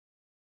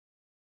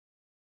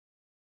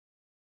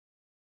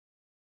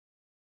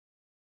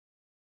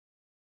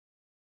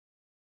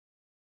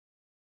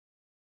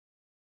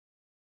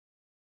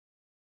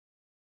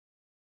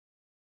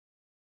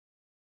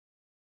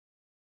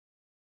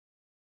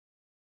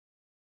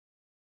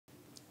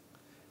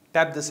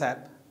Tap the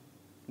SAP,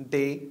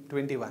 day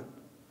 21,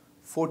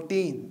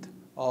 14th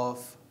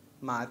of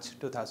March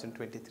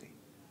 2023.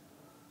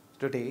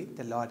 Today,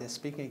 the Lord is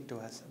speaking to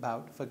us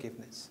about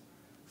forgiveness.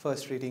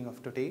 First reading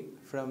of today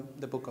from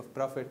the book of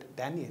prophet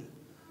Daniel.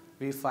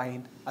 We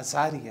find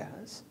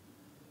Azarias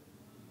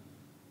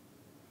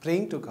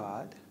praying to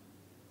God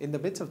in the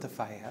midst of the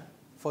fire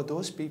for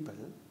those people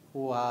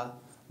who are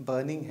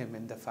burning him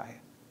in the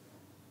fire.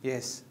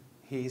 Yes,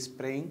 he is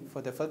praying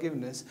for the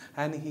forgiveness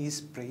and he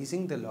is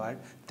praising the Lord,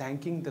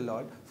 thanking the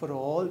Lord for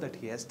all that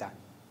he has done.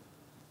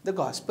 The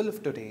gospel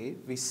of today,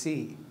 we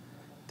see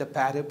the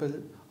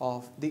parable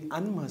of the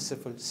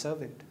unmerciful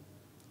servant,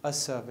 a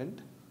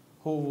servant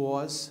who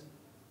was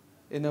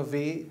in a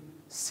way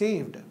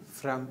saved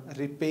from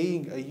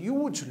repaying a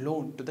huge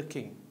loan to the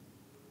king.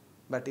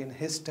 But in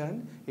his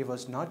turn, he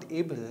was not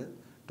able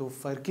to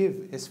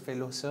forgive his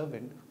fellow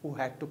servant who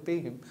had to pay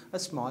him a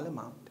small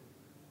amount.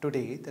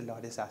 Today, the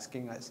Lord is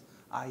asking us,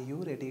 are you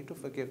ready to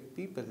forgive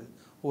people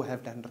who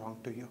have done wrong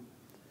to you?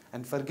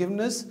 And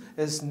forgiveness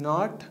is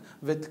not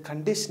with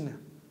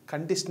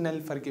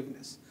conditional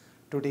forgiveness.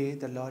 Today,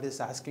 the Lord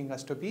is asking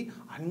us to be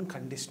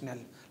unconditional,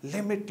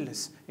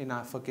 limitless in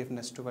our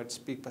forgiveness towards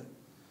people.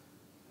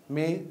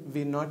 May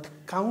we not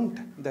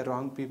count the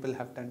wrong people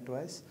have done to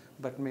us,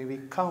 but may we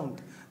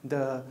count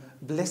the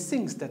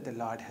blessings that the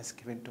Lord has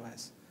given to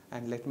us.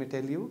 And let me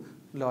tell you,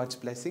 Lord's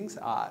blessings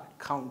are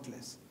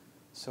countless.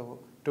 So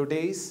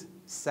today's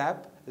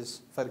SAP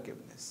is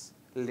forgiveness,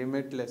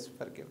 limitless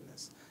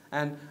forgiveness.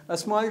 And a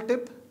small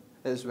tip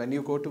is when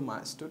you go to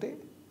Mass today,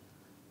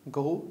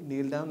 go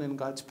kneel down in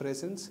God's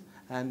presence,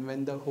 and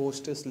when the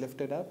host is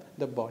lifted up,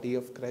 the body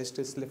of Christ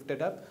is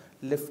lifted up,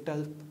 lift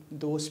up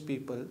those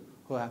people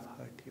who have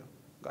hurt you.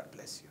 God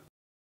bless you.